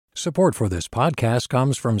Support for this podcast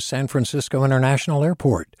comes from San Francisco International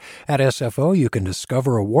Airport. At SFO, you can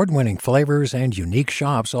discover award-winning flavors and unique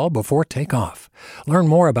shops all before takeoff. Learn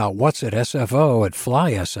more about what's at SFO at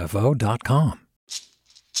flysfo.com.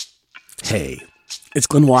 Hey, it's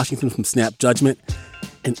Glenn Washington from Snap Judgment.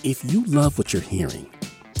 And if you love what you're hearing,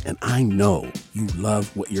 and I know you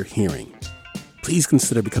love what you're hearing, please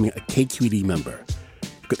consider becoming a KQED member.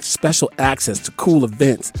 Get special access to cool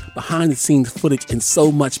events, behind-the-scenes footage, and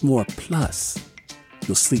so much more. Plus,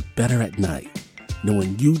 you'll sleep better at night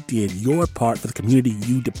knowing you did your part for the community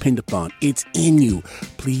you depend upon. It's in you.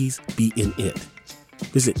 Please be in it.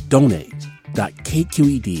 Visit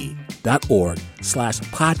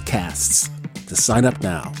donate.kqed.org/podcasts to sign up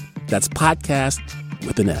now. That's podcast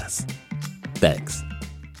with an S. Thanks.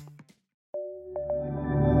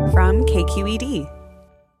 From KQED.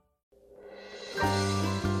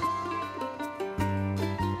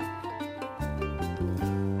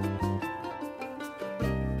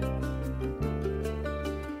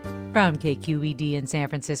 From KQED in San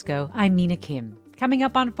Francisco, I'm Mina Kim. Coming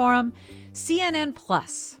up on Forum, CNN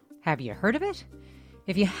Plus. Have you heard of it?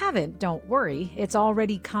 If you haven't, don't worry. It's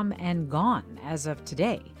already come and gone as of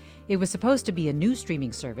today. It was supposed to be a new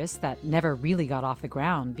streaming service that never really got off the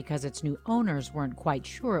ground because its new owners weren't quite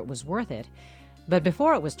sure it was worth it. But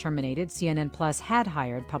before it was terminated, CNN Plus had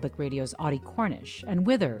hired Public Radio's Audie Cornish, and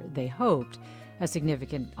with her, they hoped, a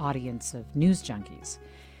significant audience of news junkies.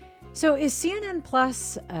 So is CNN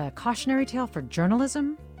Plus a cautionary tale for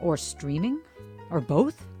journalism or streaming or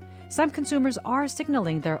both? Some consumers are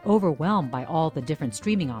signaling they're overwhelmed by all the different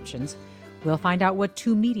streaming options. We'll find out what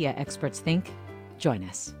two media experts think. Join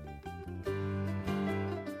us.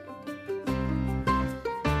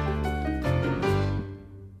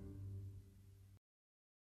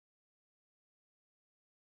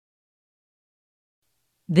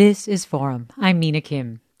 This is Forum. I'm Mina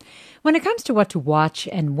Kim. When it comes to what to watch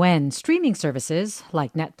and when, streaming services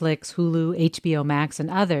like Netflix, Hulu, HBO Max, and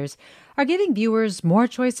others are giving viewers more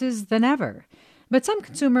choices than ever. But some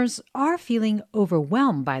consumers are feeling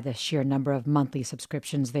overwhelmed by the sheer number of monthly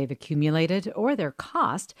subscriptions they've accumulated or their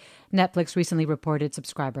cost. Netflix recently reported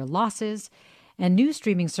subscriber losses, and new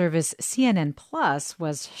streaming service CNN Plus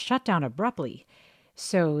was shut down abruptly.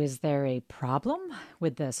 So is there a problem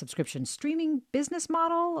with the subscription streaming business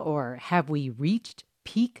model, or have we reached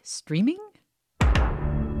peak streaming?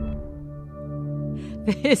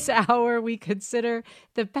 This hour, we consider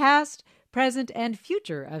the past, present, and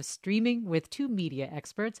future of streaming with two media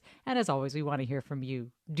experts. And as always, we want to hear from you.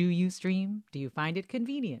 Do you stream? Do you find it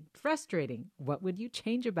convenient? Frustrating? What would you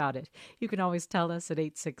change about it? You can always tell us at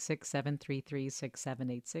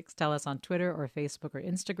 866-733-6786. Tell us on Twitter or Facebook or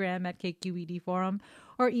Instagram at KQED Forum,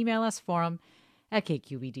 or email us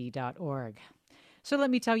forum@kqed.org. So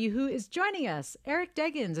let me tell you who is joining us. Eric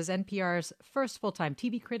Deggans is NPR's first full-time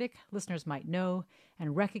TV critic. Listeners might know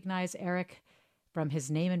and recognize Eric from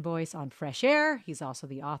his name and voice on Fresh Air. He's also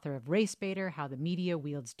the author of Race Baiter, How the Media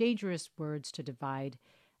Wields Dangerous Words to Divide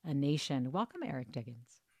a Nation. Welcome, Eric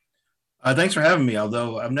Deggans. Thanks for having me,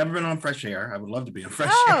 although I've never been on Fresh Air. I would love to be on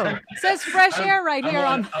Fresh Air. It says Fresh Air right here.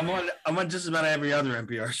 I'm on just about every other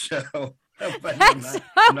NPR show. But That's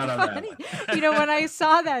I'm not on funny. that. You know, when I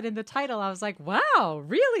saw that in the title, I was like, "Wow,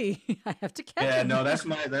 really?" I have to catch Yeah, him. no, that's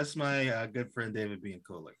my good friend David being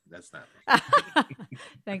Kulik. That's not me.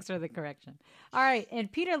 Thanks for the correction. All right,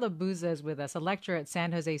 and Peter Labuza is with us, a lecturer at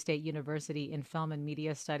San Jose State University in Film and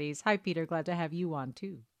Media Studies. Hi, Peter. Glad to have you on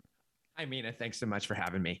too. Hi, Mina. Thanks so much for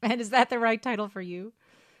having me. And is that the right title for you?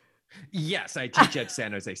 Yes, I teach at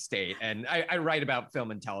San Jose State, and I write about film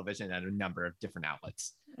and television at a number of different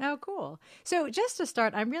outlets. Oh, cool. So just to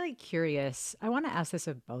start, I'm really curious. I want to ask this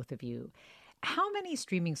of both of you. How many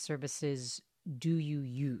streaming services do you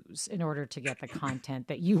use in order to get the content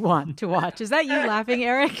that you want to watch? Is that you laughing,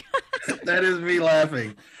 Eric? That is me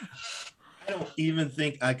laughing. I don't even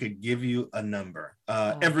think I could give you a number.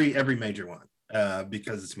 Every major one,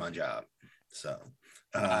 because it's my job. So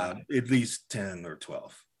at least 10 or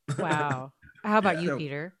 12. Wow. How about you, So-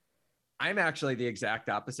 Peter? I'm actually the exact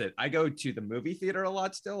opposite. I go to the movie theater a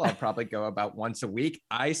lot still. I'll probably go about once a week.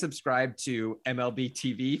 I subscribe to MLB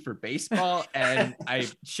TV for baseball, and I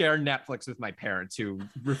share Netflix with my parents who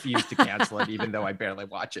refuse to cancel it, even though I barely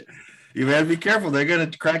watch it. You better be careful. They're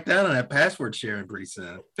going to crack down on that password sharing pretty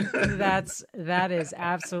soon. That is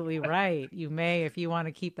absolutely right. You may, if you want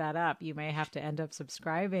to keep that up, you may have to end up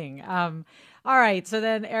subscribing. All right. So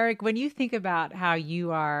then, Eric, when you think about how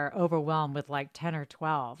you are overwhelmed with like 10 or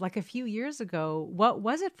 12, like a few years ago, what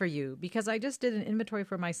was it for you? Because I just did an inventory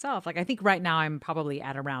for myself. Like I think right now I'm probably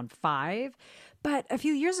at around 5, but a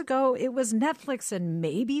few years ago it was Netflix and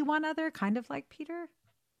maybe one other, kind of like Peter.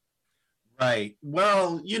 Right.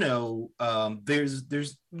 Well,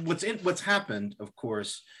 there's what's happened, of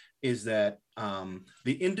course, is that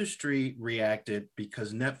the industry reacted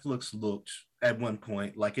because Netflix looked at one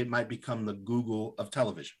point like it might become the Google of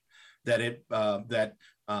television.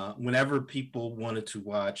 Whenever people wanted to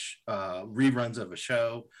watch reruns of a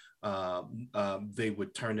show, they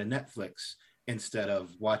would turn to Netflix instead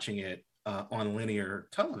of watching it on linear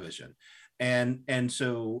television. And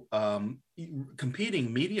so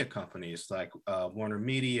competing media companies like Warner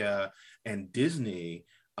Media and Disney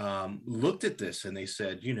looked at this and they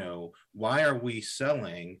said, why are we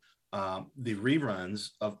selling the reruns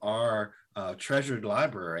of our treasured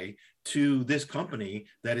library to this company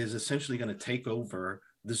that is essentially going to take over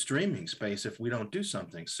the streaming space if we don't do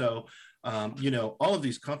something? So, all of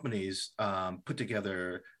these companies put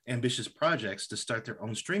together ambitious projects to start their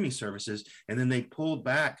own streaming services, and then they pulled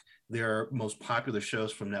back their most popular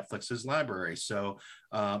shows from Netflix's library. So,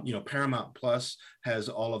 Paramount Plus has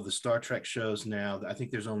all of the Star Trek shows now. I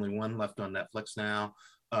think there's only one left on Netflix now.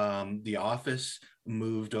 The Office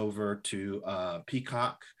moved over to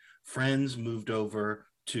Peacock. Friends moved over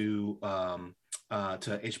to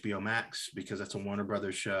HBO Max because that's a Warner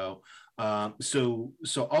Brothers show. So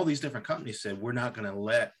all these different companies said, we're not going to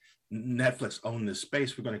let Netflix own this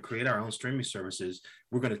space. We're going to create our own streaming services.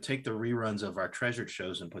 We're going to take the reruns of our treasured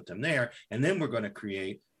shows and put them there. And then we're going to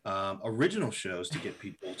create original shows to get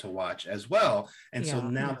people to watch as well. And so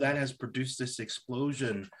now that has produced this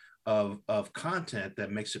explosion of content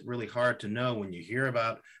that makes it really hard to know when you hear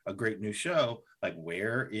about a great new show, like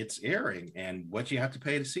where it's airing and what you have to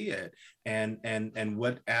pay to see it, and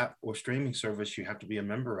what app or streaming service you have to be a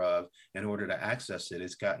member of in order to access it.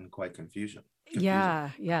 It's gotten quite confusing.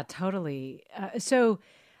 Yeah, totally. So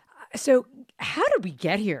how did we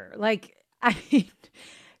get here? Like, I mean,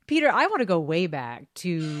 Peter, I want to go way back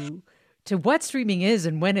to what streaming is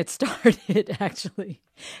and when it started, actually,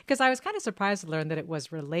 because I was kind of surprised to learn that it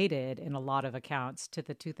was related in a lot of accounts to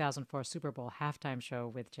the 2004 Super Bowl halftime show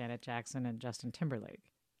with Janet Jackson and Justin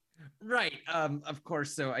Timberlake. Right. Of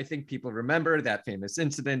course. So I think people remember that famous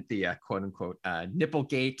incident, the quote unquote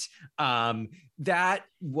Nipplegate. That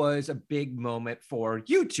was a big moment for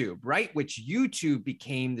YouTube, right? Which YouTube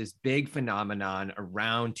became this big phenomenon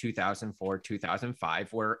around 2004,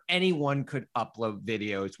 2005, where anyone could upload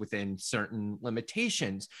videos within certain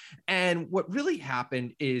limitations. And what really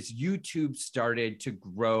happened is YouTube started to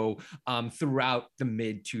grow throughout the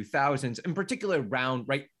mid 2000s, in particular around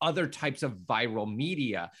other types of viral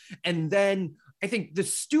media. And then I think the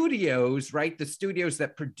studios, right, the studios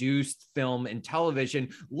that produced film and television,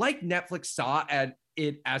 like Netflix, saw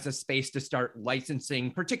it as a space to start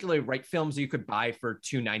licensing, particularly films you could buy for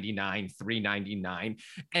 $2.99, $3.99.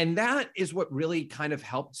 And that is what really kind of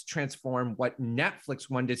helped transform what Netflix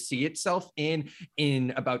wanted to see itself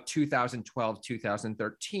in about 2012,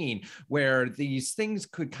 2013, where these things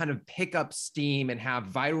could kind of pick up steam and have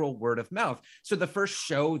viral word of mouth. So the first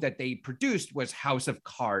show that they produced was House of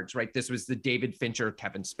Cards, right? This was the David Fincher,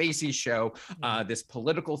 Kevin Spacey show, this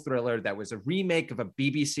political thriller that was a remake of a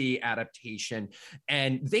BBC adaptation.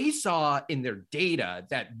 And they saw in their data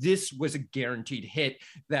that this was a guaranteed hit,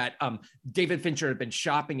 that David Fincher had been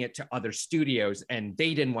shopping it to other studios and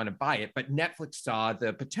they didn't want to buy it, but Netflix saw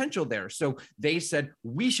the potential there. So they said,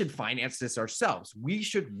 we should finance this ourselves. We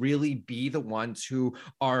should really be the ones who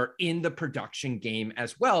are in the production game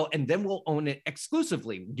as well. And then we'll own it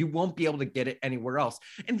exclusively. You won't be able to get it anywhere else.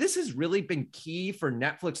 And this has really been key for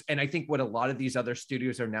Netflix. And I think what a lot of these other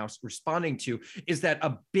studios are now responding to is that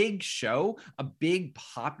a big show, a big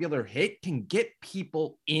popular hit can get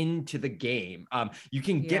people into the game. You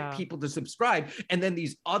can get people to subscribe. And then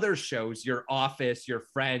these other shows, your Office, your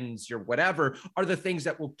Friends, your whatever, are the things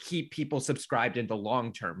that will keep people subscribed in the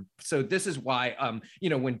long term. So this is why,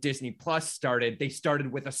 when Disney Plus started, they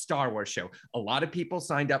started with a Star Wars show. A lot of people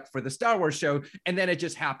signed up for the Star Wars show. And then it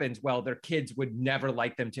just happens, well, their kids would never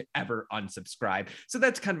like them to ever unsubscribe. So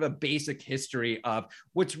that's kind of a basic history of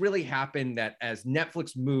what's really happened, that as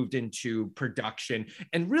Netflix moved into production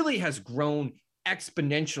and really has grown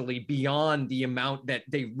exponentially beyond the amount that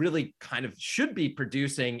they really kind of should be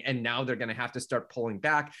producing. And now they're going to have to start pulling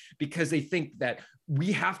back because they think that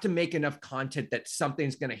we have to make enough content that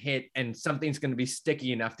something's going to hit and something's going to be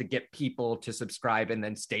sticky enough to get people to subscribe and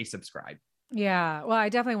then stay subscribed. Yeah, well, I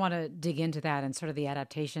definitely want to dig into that and sort of the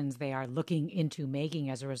adaptations they are looking into making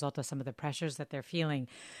as a result of some of the pressures that they're feeling.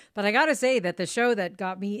 But I got to say that the show that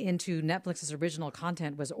got me into Netflix's original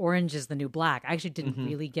content was Orange is the New Black. I actually didn't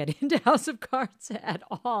really get into House of Cards at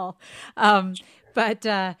all. But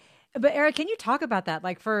Eric, can you talk about that?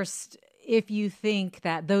 Like, first, if you think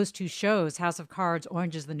that those two shows, House of Cards,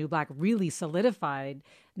 Orange is the New Black, really solidified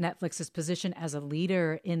Netflix's position as a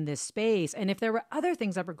leader in this space, and if there were other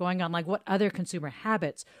things that were going on, like what other consumer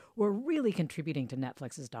habits were really contributing to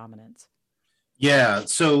Netflix's dominance. Yeah,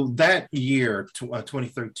 so that year,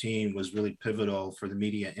 2013, was really pivotal for the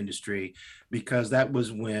media industry because that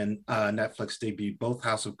was when Netflix debuted both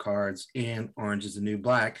House of Cards and Orange is the New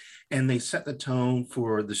Black, and they set the tone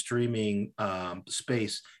for the streaming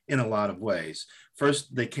space in a lot of ways.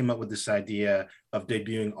 First, they came up with this idea of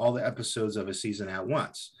debuting all the episodes of a season at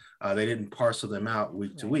once. They didn't parcel them out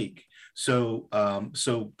week to week, so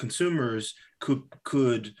consumers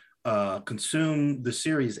could consume the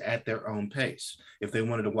series at their own pace. If they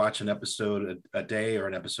wanted to watch an episode a day or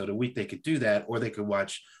an episode a week, they could do that, or they could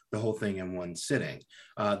watch the whole thing in one sitting.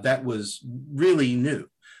 That was really new.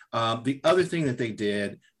 The other thing that they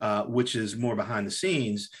did, which is more behind the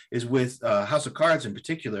scenes, is with House of Cards in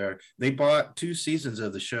particular, they bought 2 seasons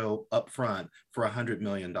of the show up front for $100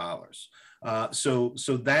 million. So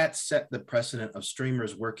that set the precedent of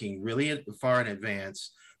streamers working really far in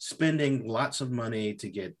advance, spending lots of money to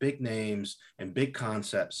get big names and big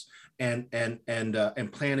concepts, and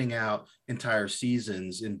planning out entire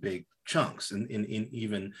seasons in big chunks, and in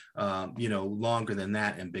even longer than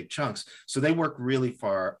that in big chunks. So they work really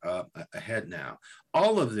far ahead now.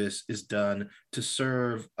 All of this is done to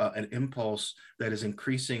serve an impulse that is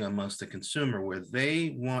increasing amongst the consumer, where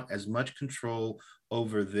they want as much control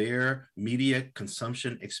over their media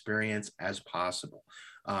consumption experience as possible.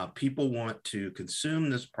 People want to consume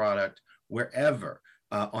this product wherever,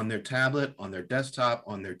 on their tablet, on their desktop,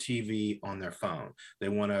 on their TV, on their phone. They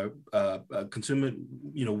want to consume it,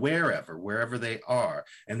 wherever they are,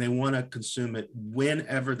 and they want to consume it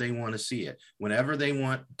whenever they want to see it. Whenever they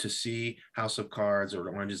want to see House of Cards or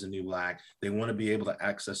Orange is the New Black, they want to be able to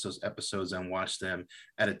access those episodes and watch them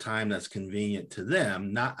at a time that's convenient to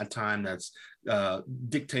them, not a time that's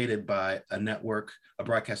dictated by a network, a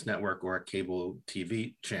broadcast network, or a cable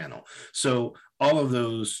TV channel. So all of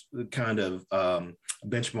those kind of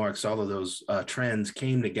benchmarks, all of those trends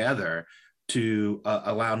came together to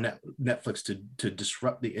allow Netflix to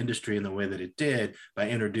disrupt the industry in the way that it did by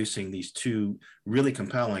introducing these 2 really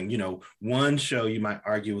compelling, one show you might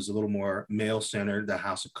argue was a little more male-centered, the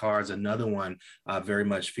House of Cards, another one very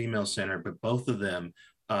much female-centered, but both of them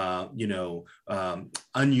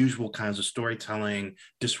unusual kinds of storytelling,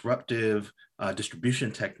 disruptive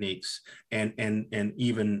distribution techniques, and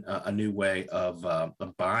even a new way of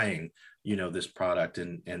buying, this product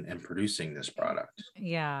and producing this product.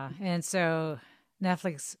 Yeah, and so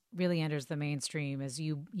Netflix really enters the mainstream, as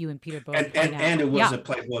you and Peter both and it was a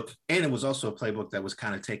playbook, and it was also a playbook that was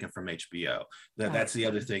kind of taken from HBO. That's the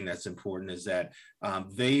other thing that's important, is that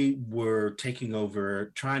they were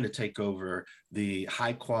trying to take over the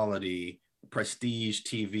high quality prestige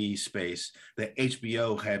TV space that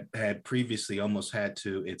HBO had previously almost had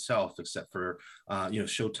to itself, except for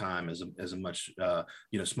Showtime as a much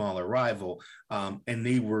smaller rival, and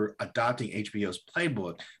they were adopting HBO's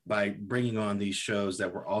playbook by bringing on these shows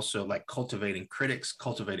that were also like cultivating critics,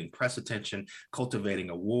 cultivating press attention, cultivating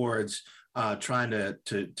awards, trying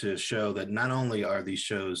to show that not only are these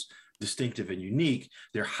shows distinctive and unique,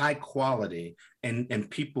 they're high quality, and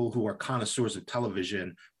people who are connoisseurs of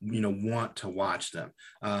television, want to watch them,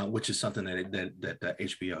 which is something that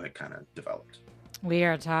HBO had kind of developed. We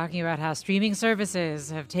are talking about how streaming services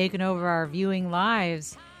have taken over our viewing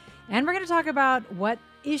lives, and we're going to talk about what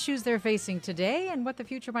issues they're facing today and what the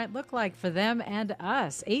future might look like for them and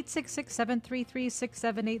us.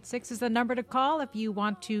 866-733-6786 is the number to call if you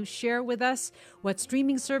want to share with us what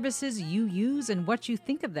streaming services you use and what you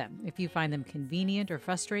think of them, if you find them convenient or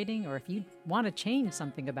frustrating, or if you want to change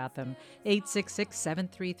something about them.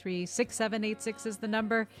 866-733-6786 is the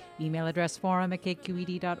number. Email address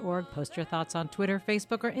forum@kqed.org. Post your thoughts on Twitter,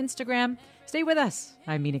 Facebook, or Instagram. Stay with us.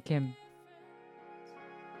 I'm Mina Kim.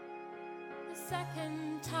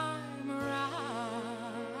 Second time around.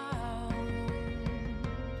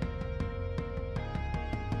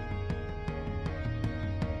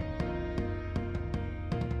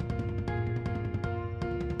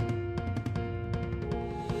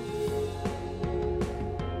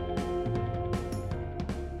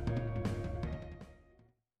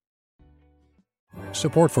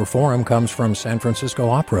 Support for Forum comes from San Francisco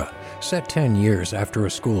Opera. Set 10 years after a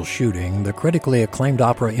school shooting, the critically acclaimed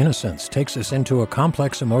opera Innocence takes us into a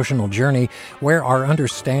complex emotional journey where our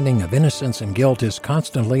understanding of innocence and guilt is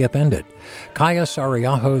constantly upended. Kaya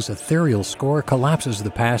Sariaho's ethereal score collapses the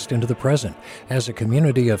past into the present as a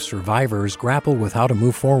community of survivors grapple with how to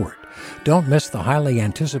move forward. Don't miss the highly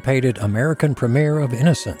anticipated American premiere of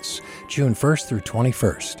Innocence, June 1st through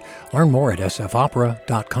 21st. Learn more at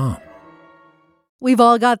sfopera.com. We've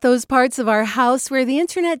all got those parts of our house where the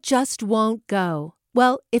internet just won't go.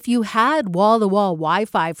 Well, if you had wall-to-wall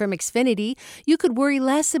Wi-Fi from Xfinity, you could worry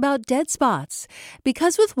less about dead spots.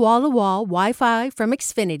 Because with wall-to-wall Wi-Fi from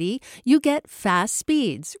Xfinity, you get fast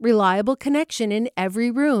speeds, reliable connection in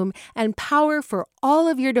every room, and power for all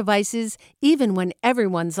of your devices, even when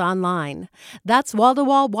everyone's online. That's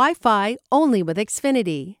wall-to-wall Wi-Fi only with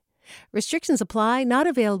Xfinity. Restrictions apply, not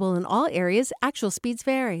available in all areas. Actual speeds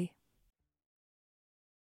vary.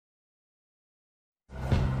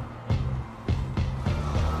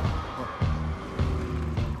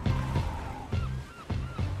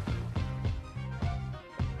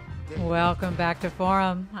 Welcome back to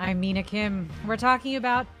Forum. I'm Mina Kim. We're talking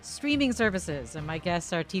about streaming services, and my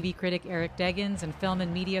guests are TV critic Eric Deggans and film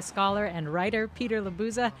and media scholar and writer Peter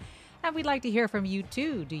Labuza. And we'd like to hear from you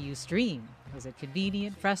too. Do you stream? Is it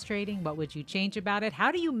convenient, frustrating? What would you change about it?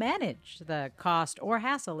 How do you manage the cost or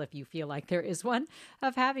hassle, if you feel like there is one,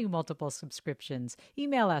 of having multiple subscriptions?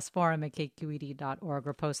 Email us, forum@kqed.org,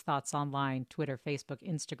 or post thoughts online, Twitter, Facebook,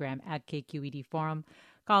 Instagram, @KQED Forum.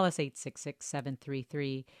 Call us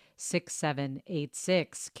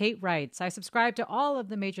 866-733-6786. Kate writes, I subscribe to all of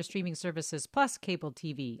the major streaming services plus cable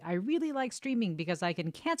TV. I really like streaming because I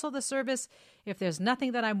can cancel the service if there's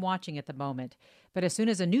nothing that I'm watching at the moment. But as soon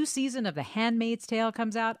as a new season of The Handmaid's Tale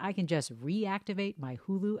comes out, I can just reactivate my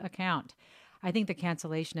Hulu account. I think the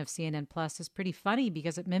cancellation of CNN Plus is pretty funny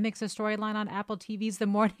because it mimics a storyline on Apple TV's The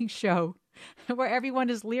Morning Show, where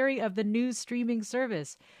everyone is leery of the new streaming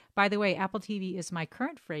service. By the way, Apple TV is my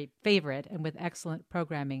current favorite, and with excellent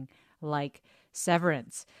programming like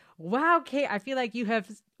Severance. Wow, Kate, I feel like you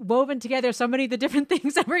have woven together so many of the different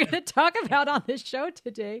things that we're going to talk about on this show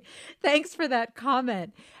today. Thanks for that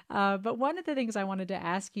comment. But one of the things I wanted to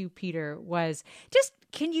ask you, Peter, was just,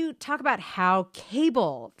 can you talk about how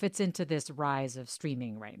cable fits into this rise of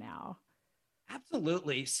streaming right now?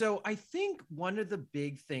 Absolutely. So I think one of the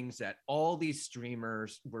big things that all these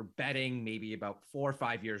streamers were betting maybe about 4 or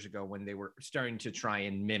 5 years ago when they were starting to try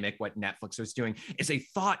and mimic what Netflix was doing is they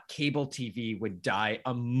thought cable TV would die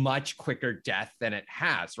a much quicker death than it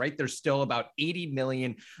has, right? There's still about 80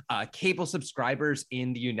 million cable subscribers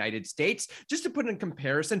in the United States. Just to put in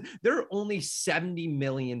comparison, there are only 70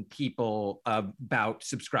 million people about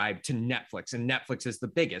subscribed to Netflix, and Netflix is the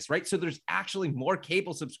biggest, right? So there's actually more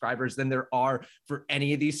cable subscribers than there are for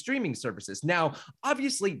any of these streaming services. Now,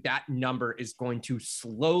 obviously, that number is going to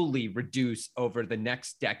slowly reduce over the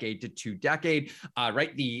next decade to 2 decades,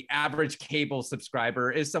 right? The average cable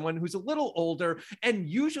subscriber is someone who's a little older and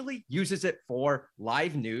usually uses it for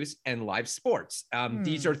live news and live sports.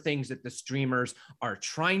 These are things that the streamers are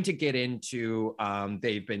trying to get into.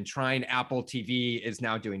 They've been trying. Apple TV is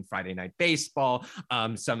now doing Friday Night Baseball.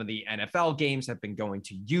 Some of the NFL games have been going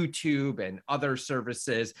to YouTube and other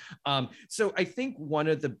services. So I think one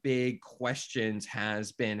of the big questions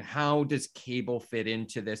has been, how does cable fit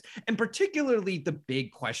into this? And particularly the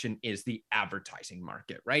big question is the advertising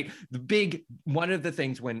market, right? One of the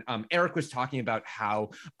things when Eric was talking about how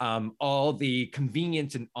all the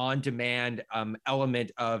convenience and on-demand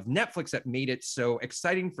element of Netflix that made it so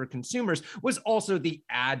exciting for consumers was also the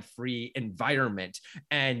ad-free environment.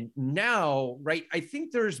 And now, right, I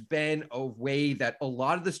think there's been a way that a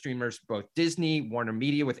lot of the streamers, both Disney, Warner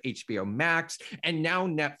Media with HBO Max, and now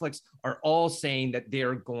Netflix are all saying that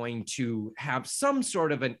they're going to have some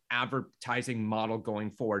sort of an advertising model going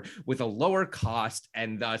forward with a lower cost,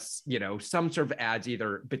 and thus, some sort of ads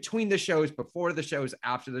either between the shows, before the shows,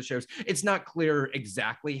 after the shows. It's not clear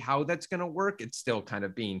exactly how that's going to work. It's still kind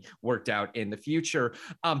of being worked out in the future.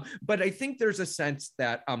 But I think there's a sense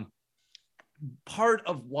that part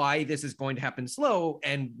of why this is going to happen slow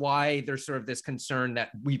and why there's sort of this concern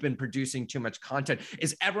that we've been producing too much content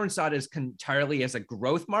is everyone saw it as entirely as a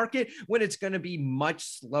growth market when it's going to be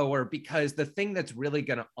much slower, because the thing that's really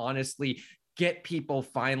going to honestly get people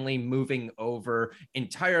finally moving over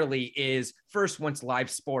entirely is first, once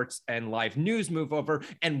live sports and live news move over,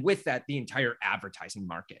 and with that, the entire advertising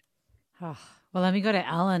market. Oh, well, let me go to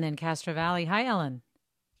Ellen in Castro Valley. Hi, Ellen.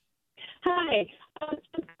 Hi.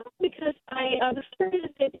 Because I was curious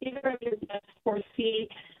if either of your guests foresee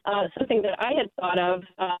something that I had thought of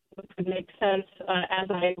which would make sense as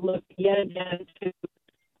I look yet again to.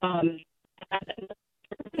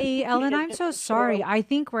 Hey, Ellen, I'm so sorry. I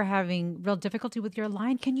think we're having real difficulty with your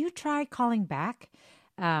line. Can you try calling back?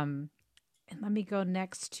 And let me go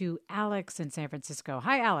next to Alex in San Francisco.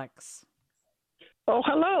 Hi, Alex. Oh,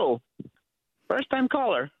 hello. First-time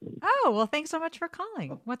caller. Oh, well, thanks so much for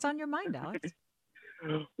calling. What's on your mind, Alex?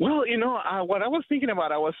 Well, what I was thinking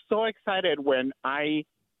about, I was so excited when I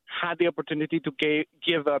had the opportunity to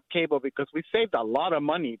give up cable because we saved a lot of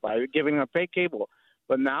money by giving up pay cable.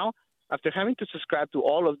 But now, after having to subscribe to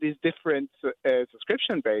all of these different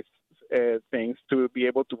subscription-based things to be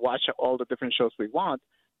able to watch all the different shows we want,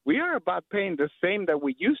 we are about paying the same that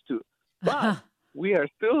we used to. But we are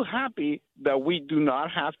still happy that we do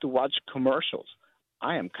not have to watch commercials.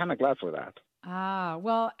 I am kind of glad for that.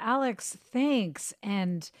 Well, Alex, thanks.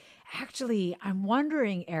 And actually, I'm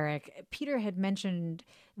wondering, Eric, Peter had mentioned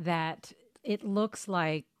that it looks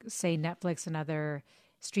like, say, Netflix and other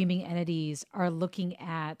streaming entities are looking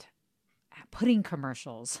at putting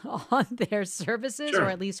commercials on their services, Sure. or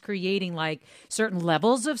at least creating like certain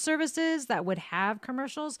levels of services that would have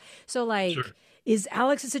commercials. So like, Sure. is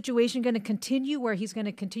Alex's situation going to continue where he's going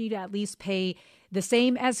to continue to at least pay the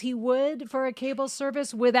same as he would for a cable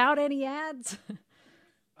service without any ads?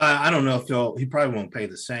 I don't know if he probably won't pay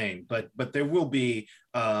the same, but there will be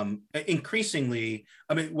increasingly.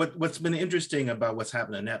 I mean, what's been interesting about what's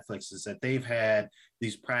happened to Netflix is that they've had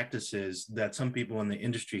these practices that some people in the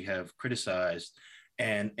industry have criticized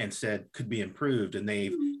and said could be improved, and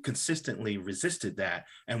they've consistently resisted that.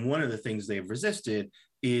 And one of the things they've resisted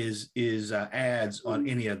is ads on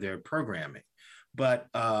any of their programming. But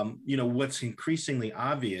what's increasingly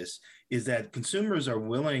obvious is that consumers are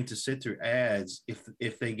willing to sit through ads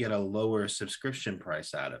if they get a lower subscription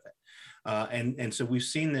price out of it. And so we've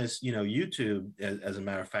seen this, YouTube, as a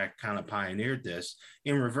matter of fact, kind of pioneered this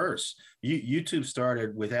in reverse. YouTube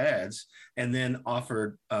started with ads and then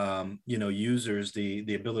offered, users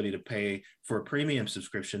the ability to pay for a premium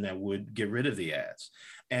subscription that would get rid of the ads.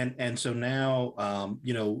 And so now,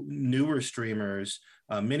 newer streamers,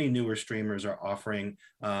 many newer streamers are offering,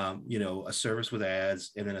 a service with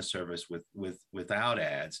ads and then a service without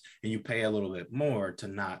ads, and you pay a little bit more to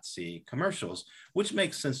not see commercials, which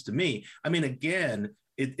makes sense to me. I mean, again,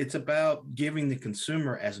 it's about giving the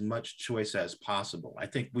consumer as much choice as possible. I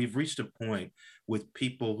think we've reached a point with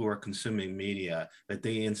people who are consuming media that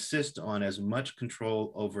they insist on as much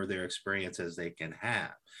control over their experience as they can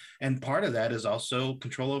have. And part of that is also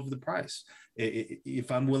control over the price.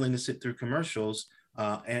 If I'm willing to sit through commercials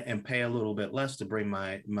and pay a little bit less to bring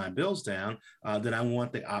my bills down, then I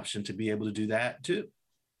want the option to be able to do that too.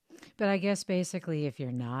 But I guess basically, if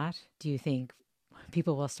you're not, do you think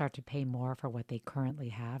people will start to pay more for what they currently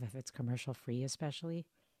have if it's commercial free, especially?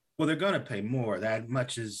 Well, they're going to pay more. That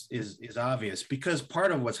much is obvious, because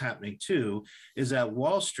part of what's happening too is that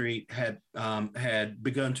Wall Street had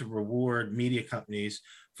begun to reward media companies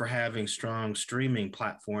for having strong streaming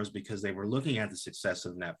platforms because they were looking at the success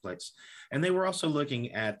of Netflix, and they were also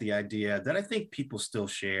looking at the idea that I think people still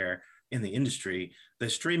share in the industry, that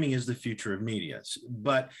streaming is the future of media.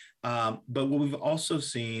 But what we've also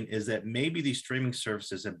seen is that maybe these streaming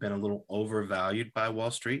services have been a little overvalued by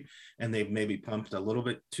Wall Street, and they've maybe pumped a little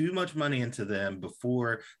bit too much money into them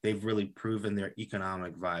before they've really proven their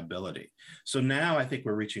economic viability. So now I think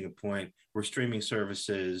we're reaching a point where streaming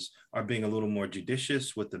services are being a little more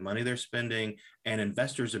judicious with the money they're spending, and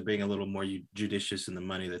investors are being a little more judicious in the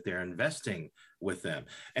money that they're investing with them.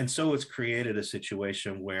 And so it's created a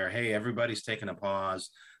situation where, hey, everybody's taking a pause.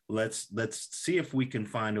 Let's see if we can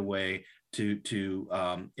find a way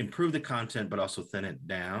to improve the content, but also thin it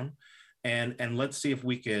down. And let's see if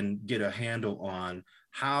we can get a handle on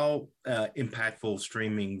how impactful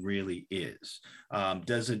streaming really is.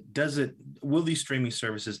 Will these streaming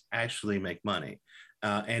services actually make money?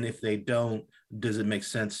 And if they don't, does it make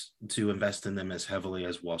sense to invest in them as heavily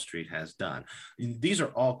as Wall Street has done? These are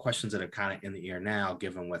all questions that are kind of in the air now,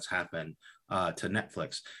 given what's happened to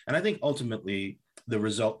Netflix. And I think ultimately the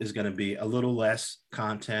result is going to be a little less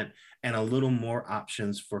content and a little more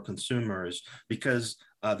options for consumers, because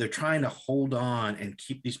they're trying to hold on and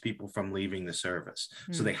keep these people from leaving the service.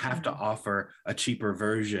 Mm-hmm. So they have to offer a cheaper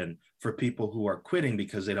version for people who are quitting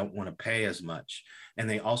because they don't want to pay as much. And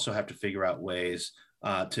they also have to figure out ways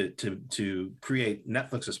to create,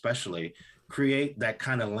 Netflix especially, create that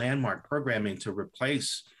kind of landmark programming to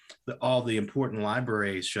replace all the important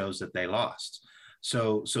library shows that they lost.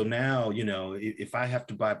 So now, if I have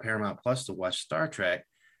to buy Paramount Plus to watch Star Trek,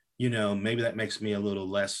 maybe that makes me a little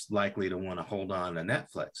less likely to want to hold on to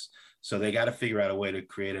Netflix. So they got to figure out a way to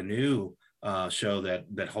create a new show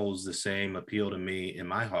that holds the same appeal to me in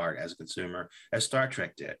my heart as a consumer as Star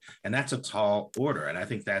Trek did. And that's a tall order. And I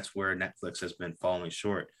think that's where Netflix has been falling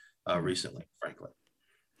short recently, frankly.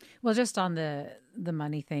 Well, just on the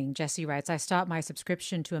money thing, Jesse writes, I stopped my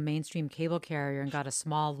subscription to a mainstream cable carrier and got a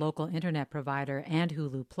small local internet provider and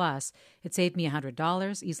Hulu Plus. It saved me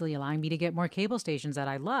 $100, easily allowing me to get more cable stations that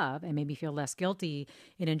I love and made me feel less guilty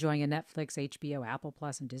in enjoying a Netflix, HBO, Apple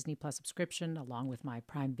Plus, and Disney Plus subscription along with my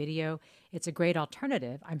Prime Video. It's a great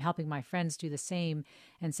alternative. I'm helping my friends do the same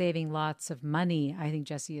and saving lots of money. I think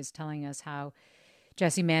Jesse is telling us how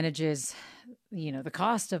Jesse manages, the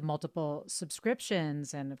cost of multiple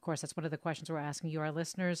subscriptions. And of course, that's one of the questions we're asking you, our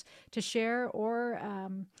listeners, to share, or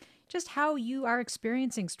just how you are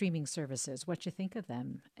experiencing streaming services, what you think of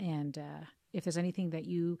them. And if there's anything that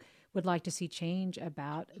you would like to see change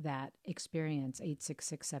about that experience,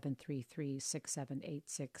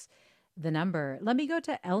 866-733-6786, the number. Let me go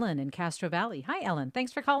to Ellen in Castro Valley. Hi, Ellen.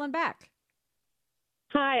 Thanks for calling back.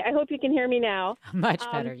 Hi, I hope you can hear me now. Much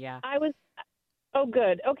better, yeah. Oh,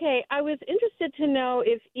 good. Okay, I was interested to know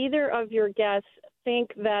if either of your guests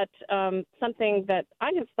think that something that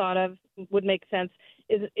I have thought of would make sense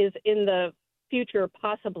is in the future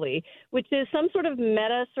possibly, which is some sort of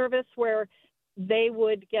meta service where they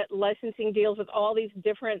would get licensing deals with all these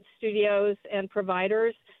different studios and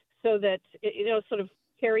providers so that, sort of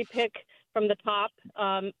cherry pick from the top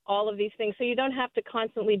all of these things. So you don't have to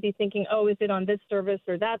constantly be thinking, oh, is it on this service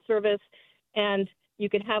or that service? And you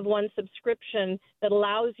could have one subscription that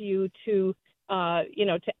allows you to,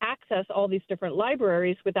 to access all these different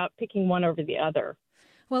libraries without picking one over the other.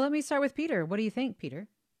 Well, let me start with Peter. What do you think, Peter?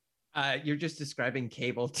 You're just describing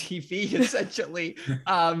cable TV essentially,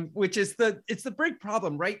 which is it's the big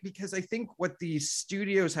problem, right? Because I think what these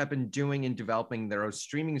studios have been doing in developing their own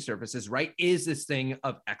streaming services, right, is this thing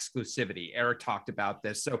of exclusivity. Eric talked about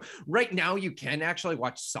this. So right now you can actually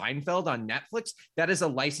watch Seinfeld on Netflix. That is a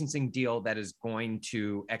licensing deal that is going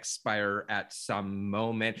to expire at some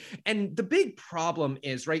moment. And the big problem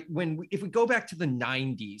is, right, if we go back to the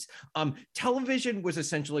 90s, television was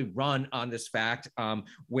essentially run on this fact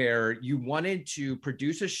where you wanted to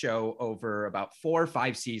produce a show over about 4 or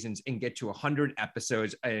 5 seasons and get to 100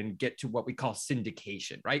 episodes and get to what we call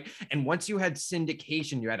syndication, right? And once you had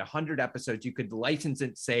syndication, you had 100 episodes, you could license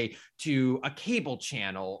it, say, to a cable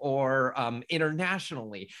channel or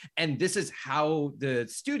internationally. And this is how the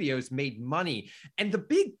studios made money. And the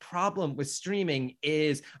big problem with streaming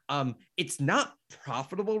is it's not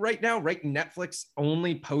profitable right now, right? Netflix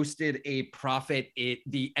only posted a profit at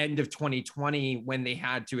the end of 2020 when they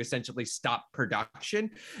had to essentially stop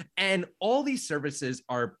production. And all these services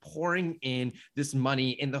are pouring in this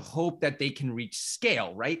money in the hope that they can reach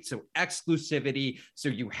scale, right? So exclusivity, so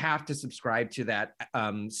you have to subscribe to that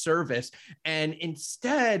service. And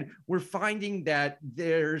instead, we're finding that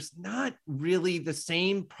there's not really the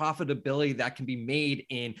same profitability that can be made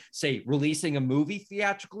in, say, releasing a movie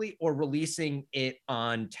theatrically or releasing it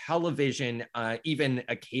on television, even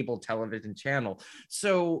a cable television channel.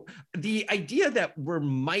 So the idea that we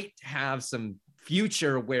might have some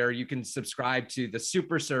future where you can subscribe to the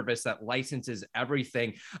super service that licenses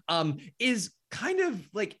everything is kind of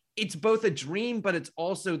like, it's both a dream, but it's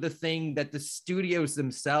also the thing that the studios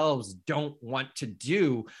themselves don't want to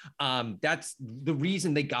do. That's the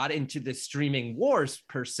reason they got into the streaming wars,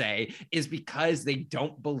 per se, is because they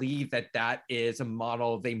don't believe that that is a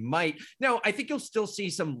model they might. Now, I think you'll still see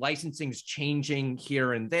some licensings changing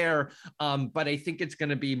here and there, but I think it's going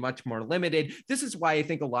to be much more limited. This is why I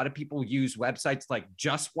think a lot of people use websites like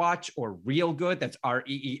Just Watch or Reel Good, that's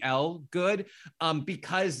REEL Good,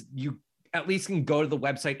 because you at least can go to the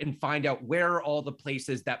website and find out where are all the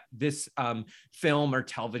places that this film or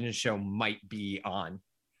television show might be on.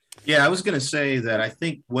 Yeah, I was going to say that I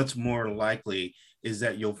think what's more likely is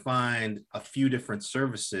that you'll find a few different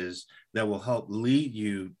services that will help lead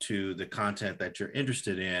you to the content that you're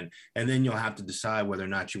interested in. And then you'll have to decide whether or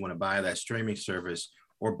not you want to buy that streaming service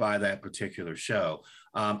or buy that particular show.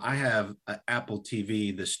 I have Apple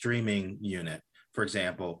TV, the streaming unit, for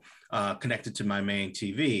example, connected to my main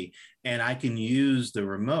TV, and I can use the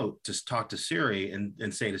remote to talk to Siri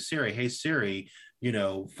and say to Siri, "Hey Siri,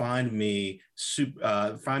 find me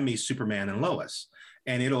Superman and Lois,"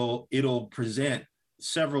 and it'll present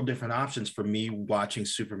several different options for me watching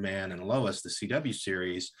Superman and Lois, the CW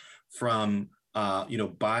series, from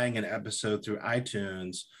buying an episode through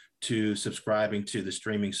iTunes to subscribing to the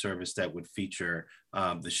streaming service that would feature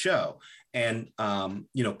the show. And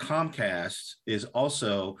Comcast is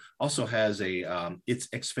also has its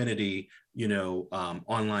Xfinity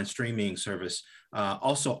online streaming service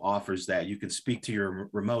also offers that. You can speak to your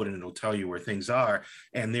remote and it'll tell you where things are,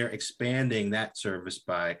 and they're expanding that service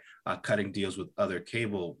by cutting deals with other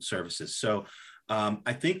cable services. So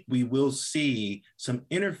I think we will see some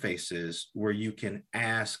interfaces where you can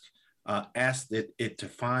ask ask it to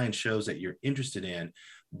find shows that you're interested in.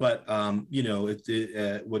 But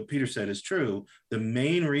what Peter said is true. The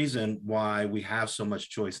main reason why we have so much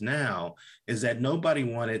choice now is that nobody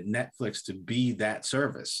wanted Netflix to be that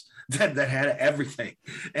service that had everything,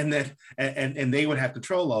 and they would have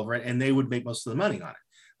control over it, and they would make most of the money on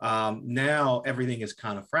it. Now everything is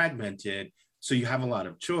kind of fragmented, so you have a lot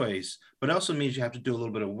of choice, but it also means you have to do a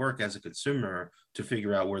little bit of work as a consumer to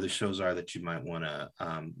figure out where the shows are that you might want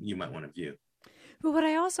to view. But what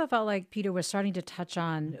I also felt like Peter was starting to touch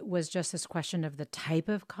on was just this question of the type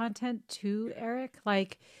of content too, Eric.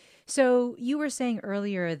 Like, so you were saying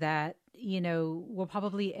earlier that, we'll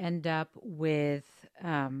probably end up with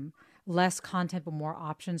less content, but more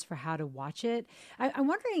options for how to watch it. I'm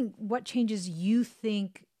wondering what changes you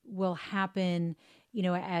think will happen,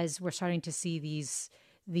 as we're starting to see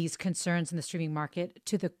these concerns in the streaming market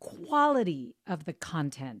to the quality of the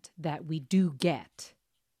content that we do get.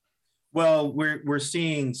 Well, we're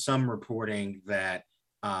seeing some reporting that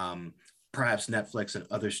perhaps Netflix and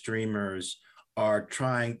other streamers are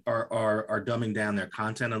dumbing down their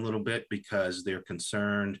content a little bit because they're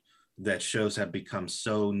concerned that shows have become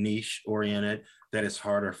so niche oriented that it's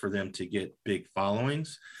harder for them to get big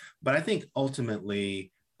followings. But I think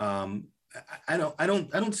ultimately, I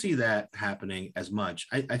don't see that happening as much.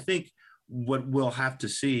 I think what we'll have to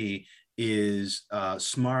see is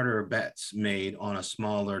smarter bets made on a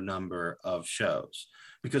smaller number of shows,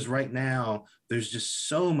 because right now there's just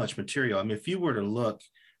so much material. I mean, if you were to look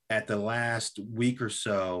at the last week or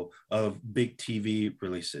so of big TV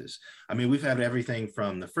releases, I mean, we've had everything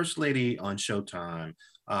from The First Lady on Showtime,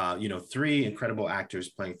 3 incredible actors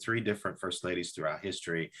playing 3 different First Ladies throughout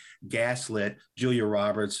history, Gaslit, Julia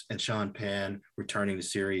Roberts and Sean Penn returning to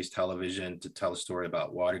series television to tell a story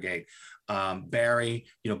about Watergate, Barry,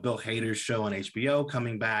 Bill Hader's show on HBO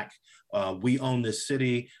coming back, We Own This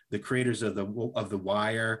City, the creators of the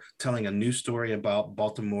Wire telling a new story about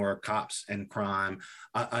Baltimore cops and crime.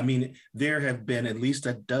 I mean, there have been at least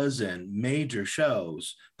a dozen major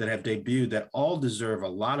shows that have debuted that all deserve a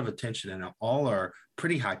lot of attention and all are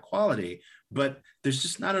pretty high quality, but there's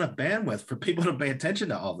just not enough bandwidth for people to pay attention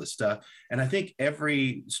to all this stuff. And I think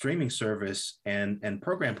every streaming service and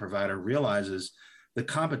program provider realizes the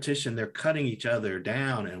competition, they're cutting each other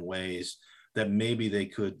down in ways that maybe they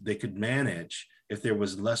could manage if there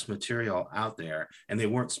was less material out there and they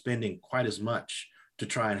weren't spending quite as much to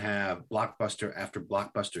try and have blockbuster after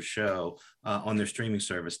blockbuster show on their streaming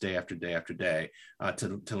service day after day after day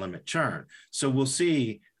to limit churn. So we'll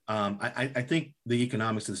see. I think the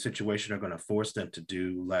economics of the situation are going to force them to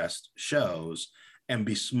do less shows and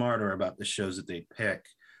be smarter about the shows that they pick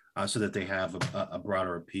so that they have a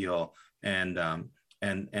broader appeal. And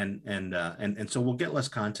so we'll get less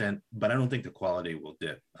content, but I don't think the quality will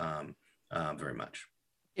dip very much.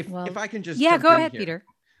 If I can just go ahead, Peter.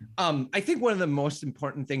 I think one of the most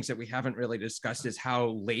important things that we haven't really discussed is how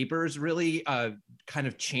labor is really kind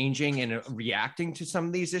of changing and reacting to some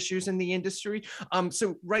of these issues in the industry.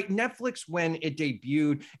 So Netflix, when it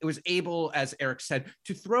debuted, it was able, as Eric said,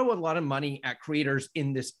 to throw a lot of money at creators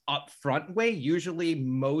in this upfront way. Usually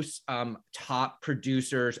most top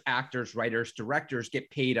producers, actors, writers, directors get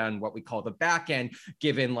paid on what we call the back end,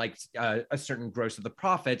 given like a certain gross of the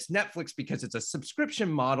profits. Netflix, because it's a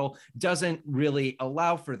subscription model, doesn't really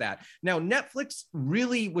allow for that. Now, Netflix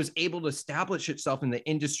really was able to establish itself in the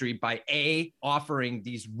industry by offering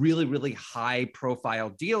these really, really high profile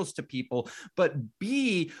deals to people, but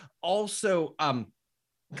B, also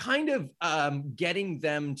kind of getting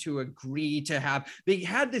them to agree to have, they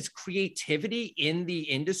had this creativity in the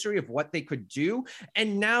industry of what they could do.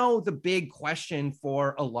 And now the big question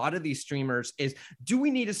for a lot of these streamers is, do we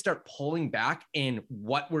need to start pulling back in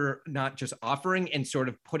what we're not just offering and sort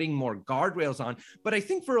of putting more guardrails on? But I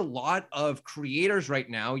think for a lot of creators right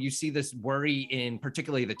now, you see this worry in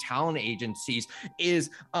particularly the talent agencies is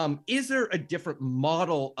there a different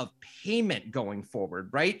model of payment going forward,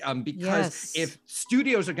 right? Because if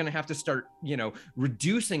studios are going to have to start,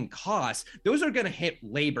 reducing costs, those are going to hit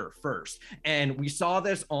labor first. And we saw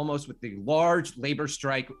this almost with the large labor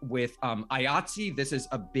strike with IATSE. This is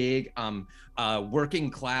a big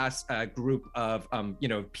working class group of,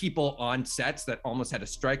 people on sets that almost had a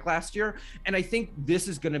strike last year. And I think this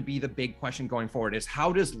is going to be the big question going forward is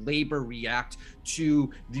how does labor react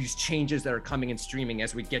to these changes that are coming in streaming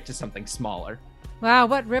as we get to something smaller? Wow,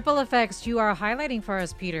 what ripple effects you are highlighting for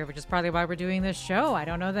us, Peter, which is probably why we're doing this show. I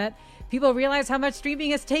don't know that people realize how much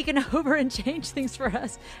streaming has taken over and changed things for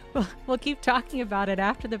us. We'll keep talking about it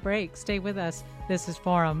after the break. Stay with us. This is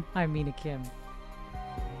Forum. I'm Mina Kim.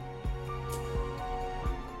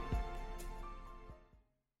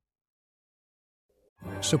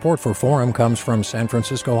 Support for Forum comes from San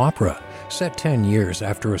Francisco Opera. Set 10 years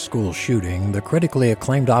after a school shooting, the critically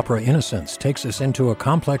acclaimed opera Innocence takes us into a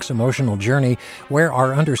complex emotional journey where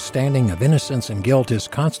our understanding of innocence and guilt is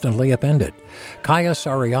constantly upended. Kaya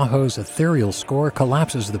Sariaho's ethereal score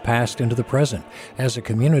collapses the past into the present as a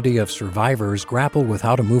community of survivors grapple with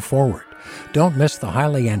how to move forward. Don't miss the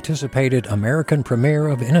highly anticipated American premiere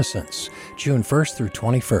of Innocence, June 1st through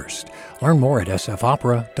 21st. Learn more at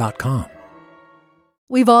sfopera.com.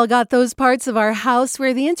 We've all got those parts of our house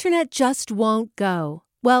where the internet just won't go.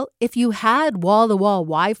 Well, if you had wall-to-wall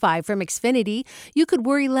Wi-Fi from Xfinity, you could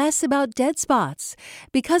worry less about dead spots.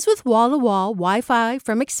 Because with wall-to-wall Wi-Fi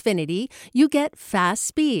from Xfinity, you get fast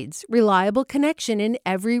speeds, reliable connection in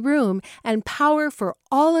every room, and power for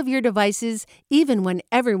all of your devices, even when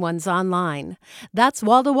everyone's online. That's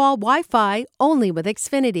wall-to-wall Wi-Fi only with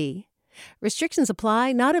Xfinity. Restrictions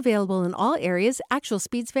apply, not available in all areas. Actual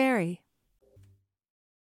speeds vary.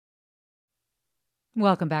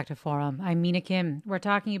 Welcome back to Forum. I'm Mina Kim. We're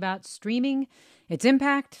talking about streaming, its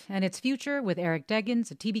impact, and its future with Eric Deggans,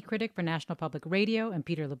 a TV critic for National Public Radio, and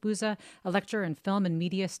Peter Labuza, a lecturer in film and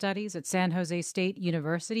media studies at San Jose State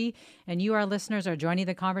University. And you, our listeners, are joining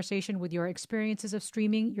the conversation with your experiences of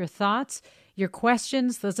streaming, your thoughts, your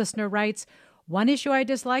questions. This listener writes, one issue I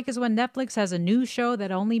dislike is when Netflix has a new show that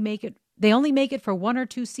they only make it for 1 or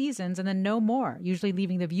 2 seasons and then no more, usually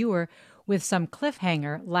leaving the viewer with some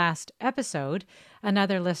cliffhanger last episode.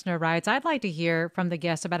 Another listener writes, I'd like to hear from the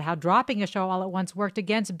guests about how dropping a show all at once worked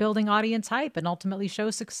against building audience hype and ultimately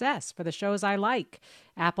show success for the shows I like.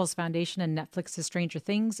 Apple's Foundation and Netflix's Stranger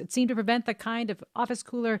Things, it seemed to prevent the kind of office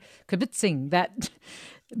cooler kibitzing that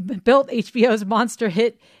built HBO's monster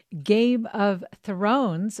hit Game of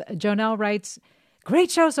Thrones. Jonelle writes,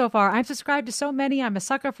 great show so far. I'm subscribed to so many. I'm a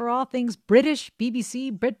sucker for all things British,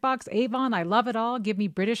 BBC, BritBox, Avon. I love it all. Give me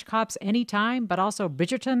British cops anytime, but also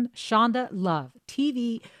Bridgerton, Shonda, love.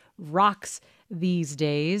 TV rocks these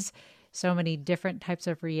days. So many different types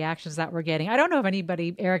of reactions that we're getting. I don't know if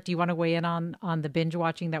anybody, Eric, do you want to weigh in on the binge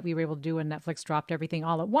watching that we were able to do when Netflix dropped everything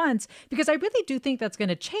all at once? Because I really do think that's going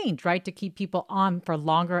to change, right? To keep people on for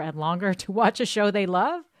longer and longer to watch a show they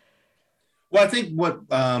love. Well, I think what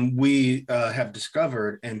we have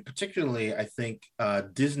discovered, and particularly I think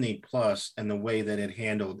Disney Plus and the way that it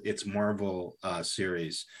handled its Marvel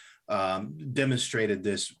series demonstrated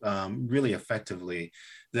this really effectively,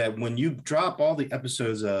 that when you drop all the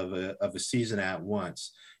episodes of a season at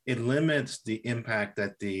once, it limits the impact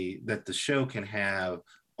that the show can have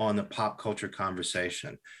on the pop culture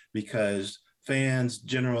conversation, because fans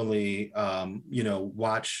generally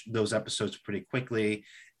watch those episodes pretty quickly,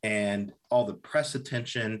 and all the press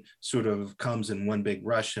attention sort of comes in one big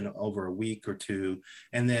rush in over a week or two,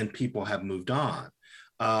 and then people have moved on.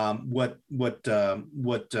 What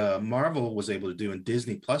Marvel was able to do and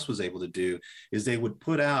Disney Plus was able to do is they would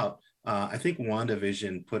put out, I think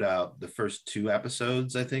WandaVision put out the first 2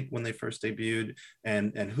 episodes, I think, when they first debuted,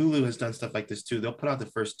 and Hulu has done stuff like this too. They'll put out the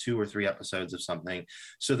first 2 or 3 episodes of something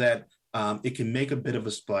so that it can make a bit of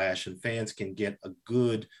a splash and fans can get a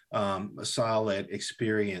good, a solid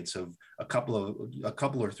experience of a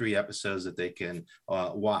couple or 3 episodes that they can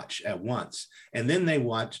watch at once. And then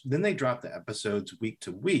they drop the episodes week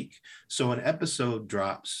to week. So an episode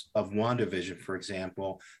drops of WandaVision, for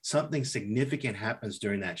example, something significant happens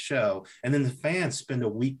during that show, and then the fans spend a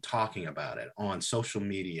week talking about it on social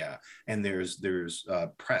media. And there's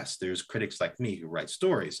press, there's critics like me who write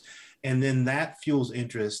stories. And then that fuels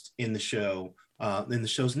interest in the show, in the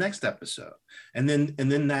show's next episode. And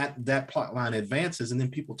then that plot line advances, and then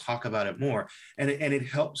people talk about it more. And it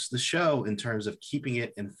helps the show in terms of keeping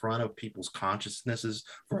it in front of people's consciousnesses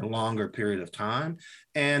for a longer period of time.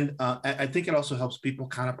 And I think it also helps people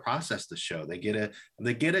kind of process the show. They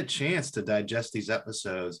get a chance to digest these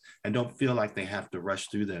episodes and don't feel like they have to rush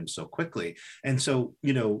through them so quickly. And so,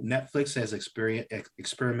 Netflix has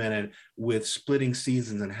experimented with splitting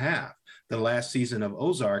seasons in half. The last season of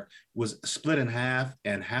Ozark was split in half,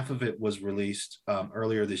 and half of it was released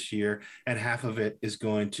earlier this year, and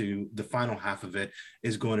the final half of it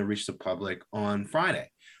is going to reach the public on Friday.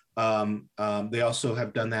 They also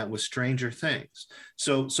have done that with Stranger Things.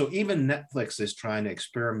 So even Netflix is trying to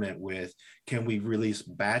experiment with, can we release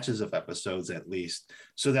batches of episodes at least,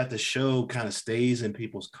 so that the show kind of stays in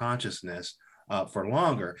people's consciousness for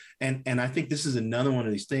longer. And I think this is another one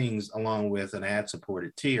of these things, along with an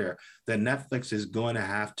ad-supported tier, that Netflix is going to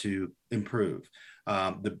have to improve.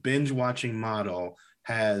 The binge watching model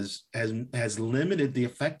has limited the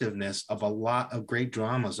effectiveness of a lot of great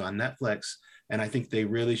dramas on Netflix, and I think they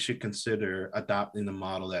really should consider adopting the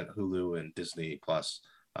model that Hulu and Disney Plus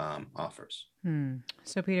offers.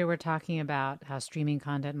 So, Peter, we're talking about how streaming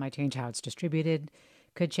content might change, how it's distributed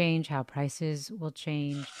could change, how prices will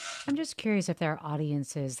change. I'm just curious if there are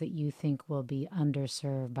audiences that you think will be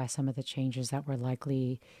underserved by some of the changes that we're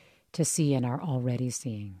likely to see and are already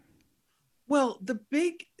seeing. Well, the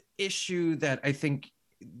big issue that I think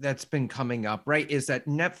that's been coming up, right, is that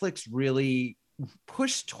Netflix really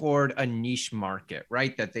pushed toward a niche market,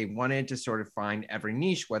 right? That they wanted to sort of find every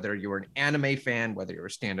niche, whether you were an anime fan, whether you're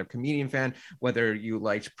a stand-up comedian fan, whether you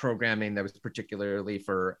liked programming that was particularly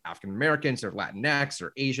for African Americans or Latinx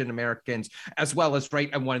or Asian Americans, as well as, right,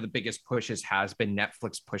 and one of the biggest pushes has been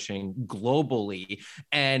Netflix pushing globally.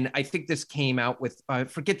 And I think this came out with, I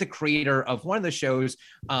forget the creator of one of the shows,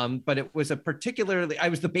 but it was I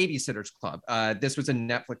was the Babysitters Club. This was a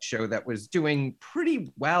Netflix show that was doing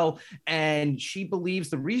pretty well, and she believes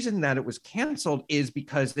the reason that it was canceled is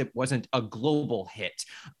because it wasn't a global hit.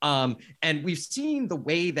 And we've seen the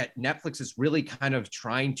way that Netflix is really kind of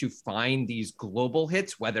trying to find these global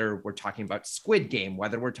hits, whether we're talking about Squid Game,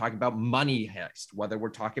 whether we're talking about Money Heist, whether we're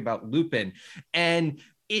talking about Lupin. And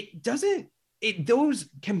those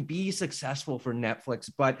can be successful for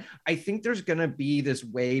Netflix, but I think there's going to be this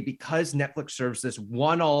way, because Netflix serves this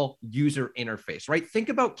one-all user interface, right? Think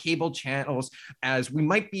about cable channels as we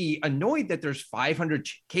might be annoyed that there's 500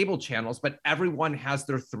 cable channels, but everyone has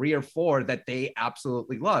their 3 or 4 that they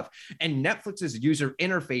absolutely love. And Netflix's user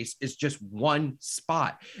interface is just one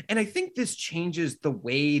spot. And I think this changes the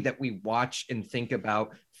way that we watch and think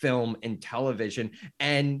about film and television.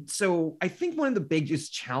 And so I think one of the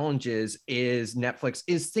biggest challenges is Netflix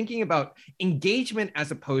is thinking about engagement as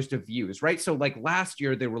opposed to views, right? So like last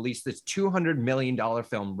year, they released this $200 million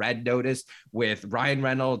film, Red Notice, with Ryan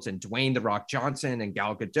Reynolds and Dwayne "The Rock" Johnson and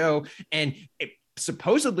Gal Gadot. And it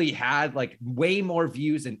supposedly had like way more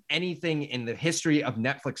views than anything in the history of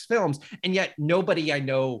Netflix films. And yet nobody I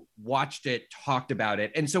know watched it, talked about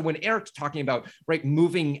it. And so when Eric's talking about, right,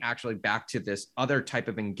 moving actually back to this other type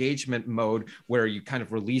of engagement mode where you kind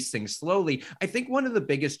of release things slowly, I think one of the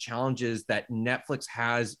biggest challenges that Netflix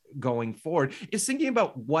has going forward is thinking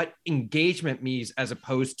about what engagement means as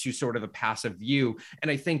opposed to sort of a passive view.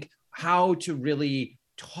 And I think how to really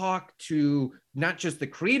talk to not just the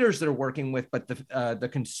creators they're working with, but the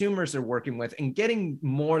consumers they're working with, and getting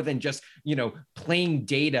more than just, playing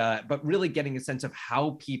data, but really getting a sense of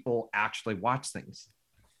how people actually watch things.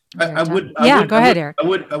 Go ahead, Eric.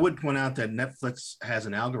 I would point out that Netflix has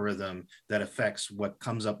an algorithm that affects what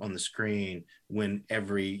comes up on the screen when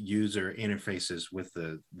every user interfaces with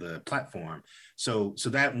the platform. So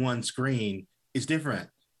that one screen is different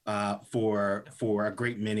for a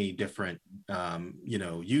great many different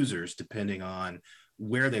users, depending on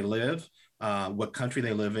where they live, what country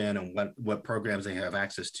they live in, and what programs they have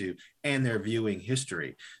access to, and their viewing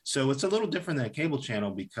history. So it's a little different than a cable channel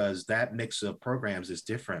because that mix of programs is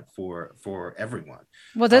different for everyone.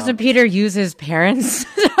 Well, doesn't Peter use his parents?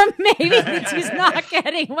 Maybe he's not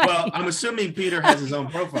getting what. Well, I'm assuming Peter has his own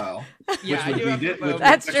profile. Yeah,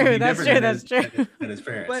 That's true. Than his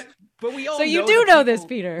parents. But we all so you do know this,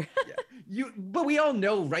 Peter. But we all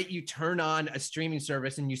know, right? You turn on a streaming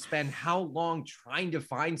service and you spend how long trying to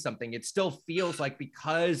find something. It still feels like,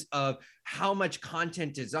 because of how much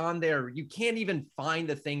content is on there, you can't even find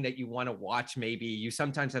the thing that you want to watch. Maybe you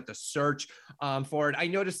sometimes have to search for it. I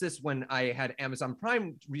noticed this when I had Amazon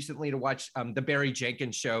Prime recently to watch the Barry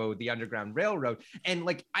Jenkins show, The Underground Railroad. And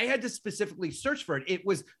like, I had to specifically search for it. It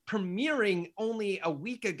was premiering only a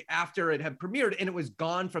week after it had premiered, and it was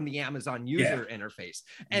gone from the Amazon user interface.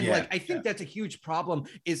 And I think that's a huge problem,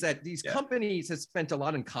 is that these companies have spent a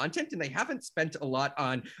lot on content and they haven't spent a lot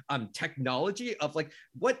on technology of like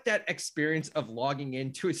what that experience of logging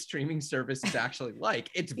into a streaming service is actually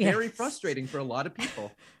like. It's very frustrating for a lot of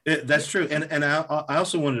people. That's true. And I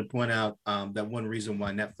also wanted to point out that one reason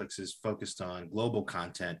why Netflix is focused on global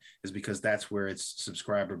content is because that's where its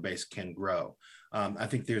subscriber base can grow. I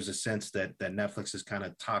think there's a sense that Netflix is kind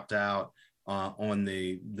of topped out on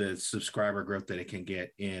the subscriber growth that it can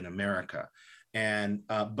get in America. And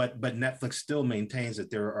but Netflix still maintains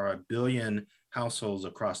that there are 1 billion households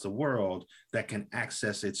across the world that can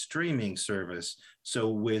access its streaming service. So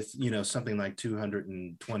with something like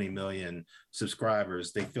 220 million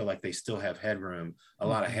subscribers, they feel like they still have a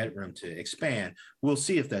lot of headroom to expand. We'll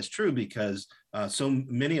see if that's true, because so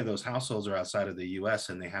many of those households are outside of the US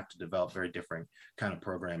and they have to develop very different kind of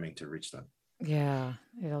programming to reach them. Yeah,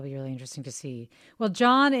 it'll be really interesting to see. Well,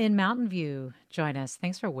 John in Mountain View, join us.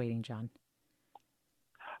 Thanks for waiting, John.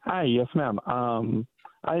 Hi, yes, ma'am.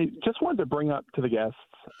 I just wanted to bring up to the guests,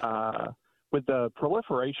 with the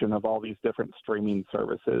proliferation of all these different streaming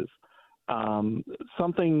services,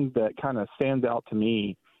 something that kind of stands out to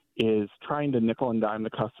me is trying to nickel and dime the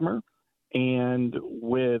customer. And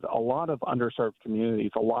with a lot of underserved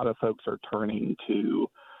communities, a lot of folks are turning to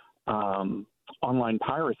online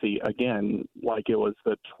piracy again, like it was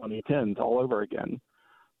the 2010s all over again.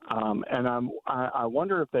 And I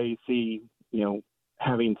wonder if they see,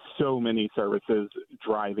 having so many services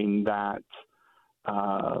driving that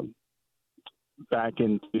back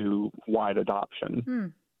into wide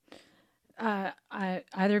adoption.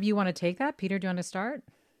 Either of you want to take that? Peter, do you want to start?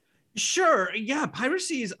 Sure. Yeah.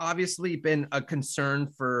 Piracy has obviously been a concern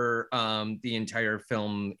for the entire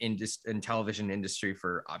film industry and television industry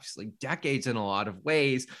for obviously decades in a lot of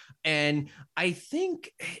ways. And I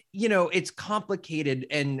think, it's complicated.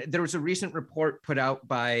 And there was a recent report put out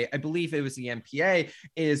by, I believe it was the MPA,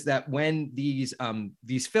 is that when these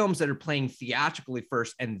films that are playing theatrically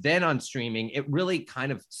first and then on streaming, it really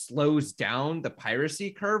kind of slows down the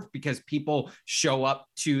piracy curve because people show up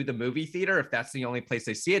to the movie theater. If that's the only place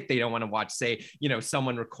they see it, they don't want to watch, say,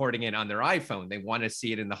 someone recording it on their iPhone. They want to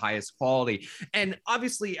see it in the highest quality. And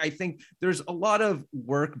obviously, I think there's a lot of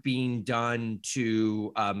work being done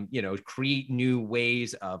to, create new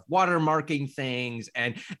ways of watermarking things.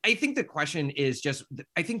 And I think the question is just,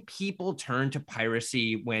 I think people turn to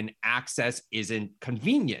piracy when access isn't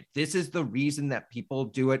convenient. This is the reason that people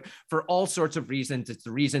do it for all sorts of reasons. It's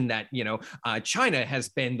the reason that, China has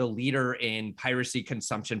been the leader in piracy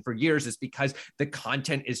consumption for years, is because the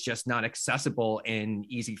content is just not accessible in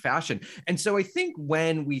easy fashion. And so I think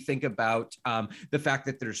when we think about the fact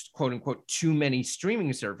that there's quote unquote too many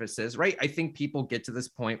streaming services, right? I think people get to this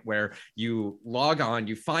point where you log on,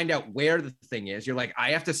 you find out where the thing is. You're like,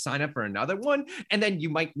 I have to sign up for another one. And then you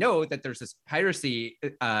might know that there's this piracy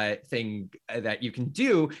thing that you can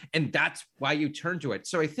do. And that's why you turn to it.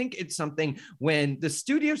 So I think it's something when the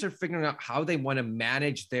studios are figuring out how they want to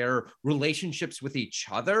manage their relationships with each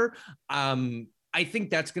other, I think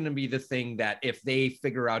that's going to be the thing that if they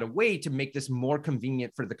figure out a way to make this more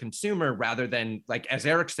convenient for the consumer, rather than, like, as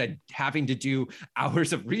Eric said, having to do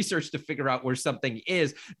hours of research to figure out where something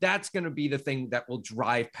is, that's going to be the thing that will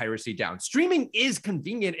drive piracy down. Streaming is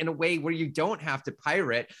convenient in a way where you don't have to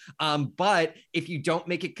pirate. But if you don't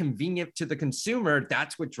make it convenient to the consumer,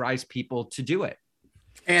 that's what drives people to do it.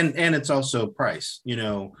 And it's also price,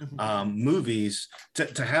 movies,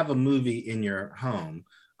 to have a movie in your home,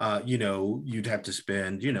 you'd have to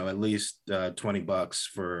spend, at least $20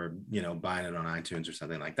 for, buying it on iTunes or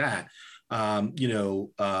something like that.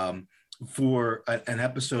 For an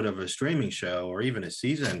episode of a streaming show or even a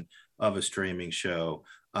season of a streaming show,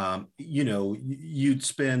 you'd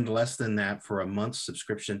spend less than that for a month's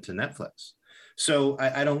subscription to Netflix. So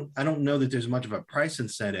I don't know that there's much of a price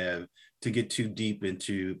incentive to get too deep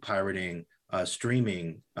into pirating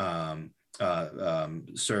streaming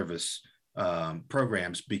service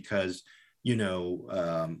programs, because Disney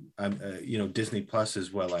Plus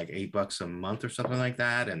is like $8 a month or something like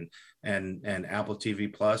that, and Apple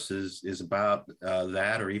TV Plus is about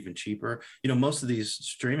that or even cheaper. Most of these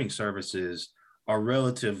streaming services are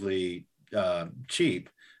relatively cheap.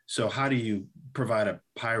 So how do you provide a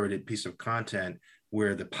pirated piece of content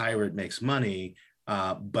where the pirate makes money,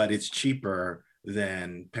 but it's cheaper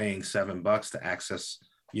than paying $7 to access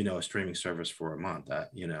a streaming service for a month?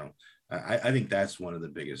 I think that's one of the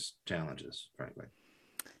biggest challenges, frankly.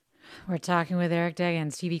 We're talking with Eric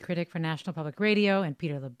Deggans, TV critic for National Public Radio, and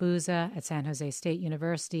Peter Labuza at San Jose State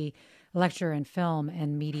University, lecturer in film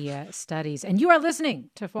and media studies. And you are listening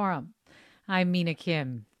to Forum. I'm Mina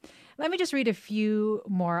Kim. Let me just read a few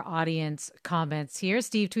more audience comments here.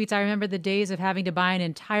 Steve tweets, I remember the days of having to buy an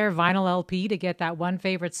entire vinyl LP to get that one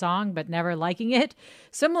favorite song, but never liking it.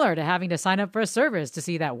 Similar to having to sign up for a service to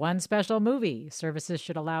see that one special movie. Services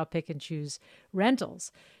should allow pick and choose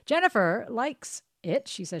rentals. Jennifer likes it.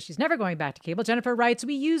 She says she's never going back to cable. Jennifer writes,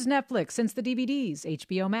 we use Netflix since the DVDs,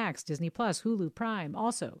 HBO Max, Disney Plus, Hulu, Prime,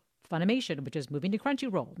 also Funimation, which is moving to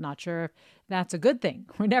Crunchyroll. Not sure if that's a good thing.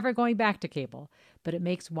 We're never going back to cable, but it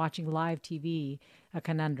makes watching live TV a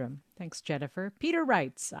conundrum. Thanks, Jennifer. Peter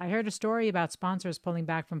writes, I heard a story about sponsors pulling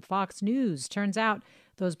back from Fox News. Turns out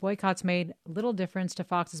those boycotts made little difference to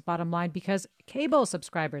Fox's bottom line because cable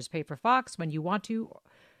subscribers pay for Fox when you want to,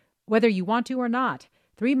 whether you want to or not.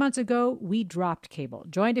 3 months ago, we dropped cable,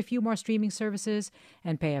 joined a few more streaming services,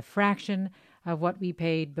 and pay a fraction of what we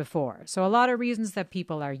paid before. So a lot of reasons that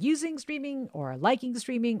people are using streaming or liking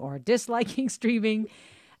streaming or disliking streaming.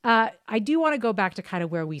 I do want to go back to kind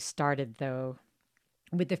of where we started, though,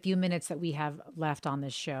 with the few minutes that we have left on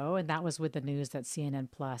this show. And that was with the news that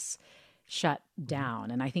CNN Plus shut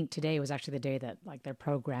down. And I think today was actually the day that their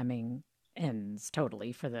programming ends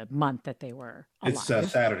totally for the month that they were alive.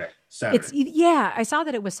 It's Saturday. Yeah, I saw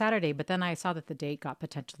that it was Saturday, but then I saw that the date got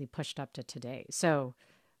potentially pushed up to today. So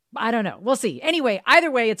I don't know. We'll see. Anyway,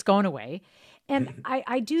 either way, it's going away. And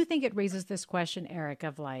I do think it raises this question, Eric,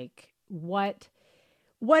 of like, what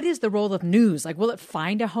is the role of news? Like, will it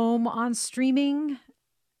find a home on streaming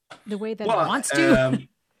the way that it wants to?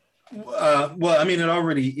 Well, I mean, it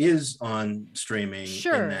already is on streaming.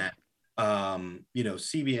 Sure. In that,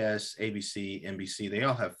 CBS, ABC, NBC, they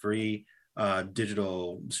all have free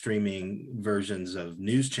digital streaming versions of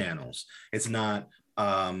news channels. It's not,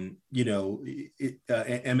 MSNBC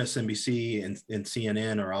and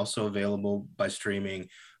CNN are also available by streaming.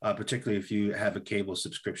 Particularly if you have a cable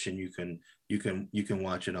subscription, you can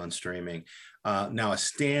watch it on streaming. Now, a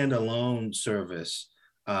standalone service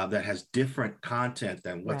that has different content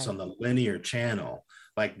than what's on the linear channel,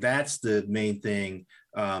 like that's the main thing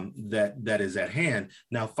that is at hand.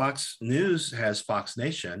 Now, Fox News has Fox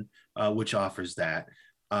Nation, which offers that.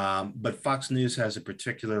 But Fox News has a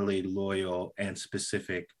particularly loyal and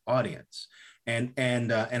specific audience. And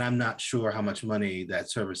I'm not sure how much money that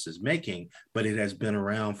service is making, but it has been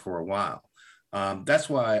around for a while. That's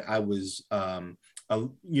why I was, I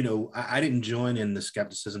didn't join in the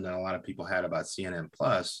skepticism that a lot of people had about CNN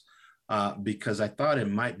Plus, because I thought it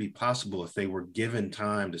might be possible, if they were given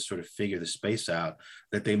time to sort of figure the space out,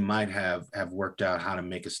 that they might have worked out how to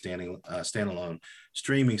make a standalone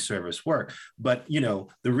streaming service work. But, the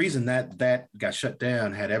reason that got shut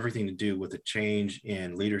down had everything to do with a change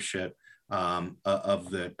in leadership of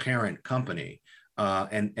the parent company.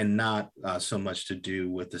 And not so much to do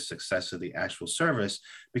with the success of the actual service,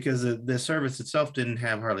 because the service itself didn't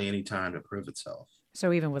have hardly any time to prove itself.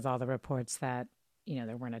 So even with all the reports that,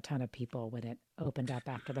 there weren't a ton of people when it opened up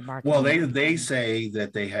after the market. Well, they say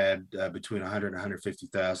that they had between 100 and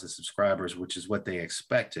 150,000 subscribers, which is what they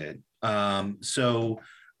expected. From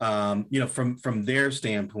their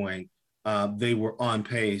standpoint, they were on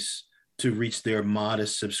pace to reach their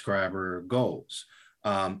modest subscriber goals.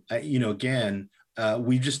 Again,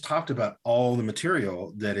 we just talked about all the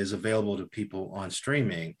material that is available to people on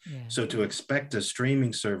streaming. Yeah. So to expect a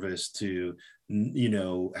streaming service to,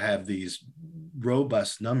 have these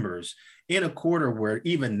robust numbers in a quarter where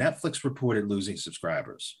even Netflix reported losing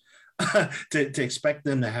subscribers, to expect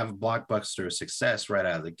them to have a blockbuster success right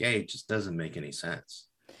out of the gate just doesn't make any sense.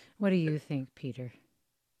 What do you think, Peter?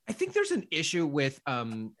 I think there's an issue with,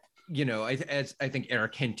 as I think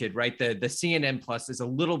Eric hinted, right? The CNN Plus is a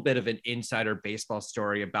little bit of an insider baseball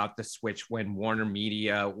story about the switch when Warner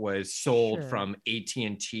Media was sold from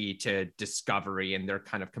AT&T to Discovery, and they're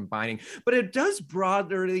kind of combining. But it does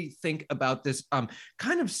broadly think about this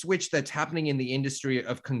kind of switch that's happening in the industry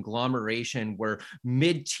of conglomeration, where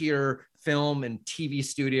mid-tier film and TV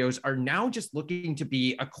studios are now just looking to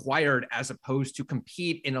be acquired as opposed to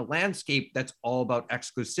compete in a landscape that's all about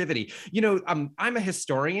exclusivity. I'm a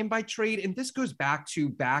historian by trade, and this goes back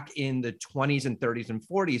in the 20s and 30s and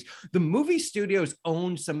 40s. The movie studios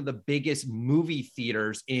owned some of the biggest movie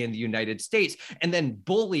theaters in the United States, and then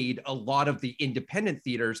bullied a lot of the independent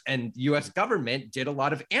theaters, and the US government did a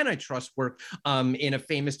lot of antitrust work in a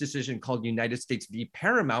famous decision called United States v.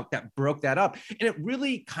 Paramount that broke that up. And it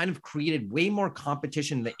really kind of created way more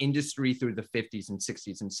competition in the industry through the 50s and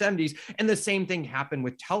 60s and 70s. And the same thing happened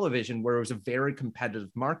with television, where it was a very competitive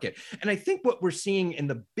market. And I think what we're seeing, and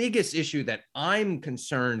the biggest issue that I'm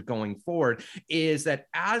concerned going forward, is that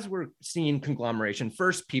as we're seeing conglomeration,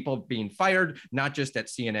 first, people being fired, not just at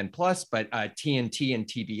CNN Plus, but TNT and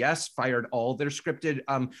TBS fired all their scripted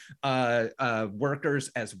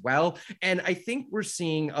workers as well. And I think we're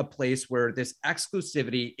seeing a place where this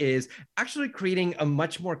exclusivity is actually creating a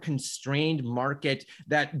much more constrained market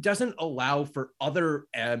that doesn't allow for other,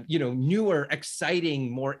 newer,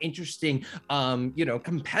 exciting, more interesting,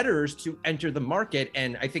 competitors to enter the market.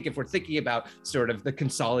 And I think if we're thinking about sort of the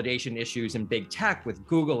consolidation issues in big tech with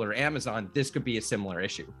Google or Amazon, this could be a similar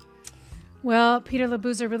issue. Well, Peter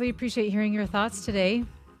Labuzza, really appreciate hearing your thoughts today.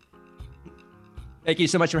 Thank you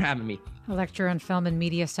so much for having me. A lecturer in film and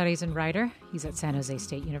media studies and writer. He's at San Jose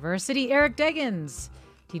State University. Eric Deggans,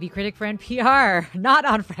 TV critic for NPR, not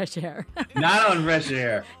on Fresh Air. Not on Fresh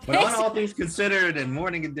Air, but on All Things Considered and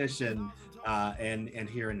Morning Edition, and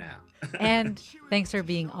Here and Now. And thanks for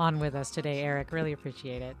being on with us today, Eric. Really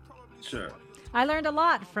appreciate it. Sure. I learned a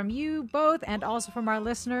lot from you both, and also from our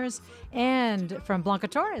listeners, and from Blanca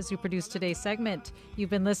Torres, who produced today's segment. You've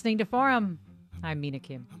been listening to Forum. I'm Mina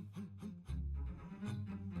Kim.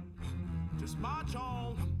 Just march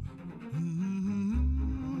on.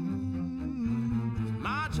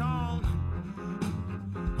 March on.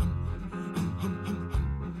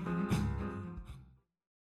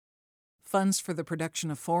 Funds for the production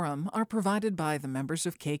of Forum are provided by the members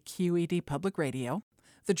of KQED Public Radio,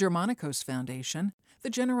 the Germanicos Foundation, the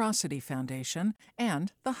Generosity Foundation,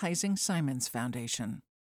 and the Heising Simons Foundation.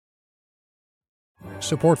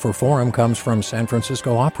 Support for Forum comes from San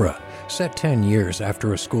Francisco Opera. Set 10 years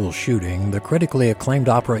after a school shooting, the critically acclaimed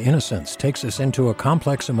opera Innocence takes us into a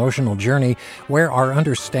complex emotional journey where our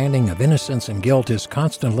understanding of innocence and guilt is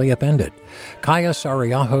constantly upended. Kaya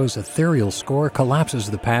Sariaho's ethereal score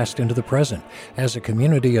collapses the past into the present as a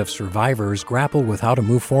community of survivors grapple with how to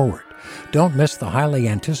move forward. Don't miss the highly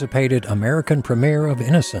anticipated American premiere of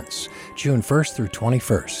Innocence, June 1st through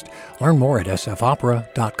 21st. Learn more at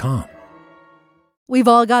sfopera.com. We've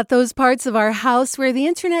all got those parts of our house where the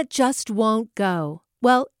internet just won't go.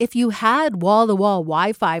 Well, if you had wall-to-wall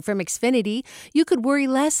Wi-Fi from Xfinity, you could worry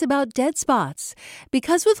less about dead spots.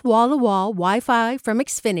 Because with wall-to-wall Wi-Fi from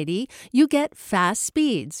Xfinity, you get fast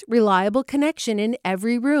speeds, reliable connection in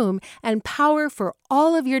every room, and power for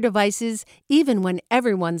all of your devices, even when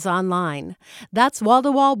everyone's online. That's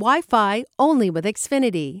wall-to-wall Wi-Fi only with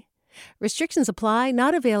Xfinity. Restrictions apply,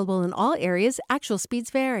 not available in all areas. Actual speeds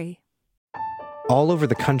vary. All over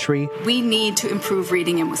the country, we need to improve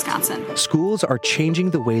reading in Wisconsin. Schools are changing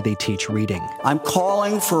the way they teach reading. I'm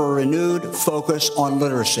calling for a renewed focus on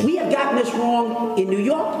literacy. We have gotten this wrong in New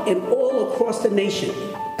York and all across the nation.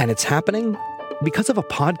 And it's happening because of a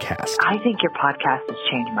podcast. I think your podcast has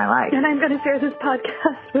changed my life. And I'm going to share this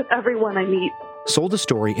podcast with everyone I meet. Sold a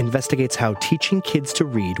Story investigates how teaching kids to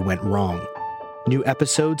read went wrong. New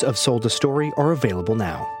episodes of Sold a Story are available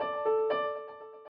now.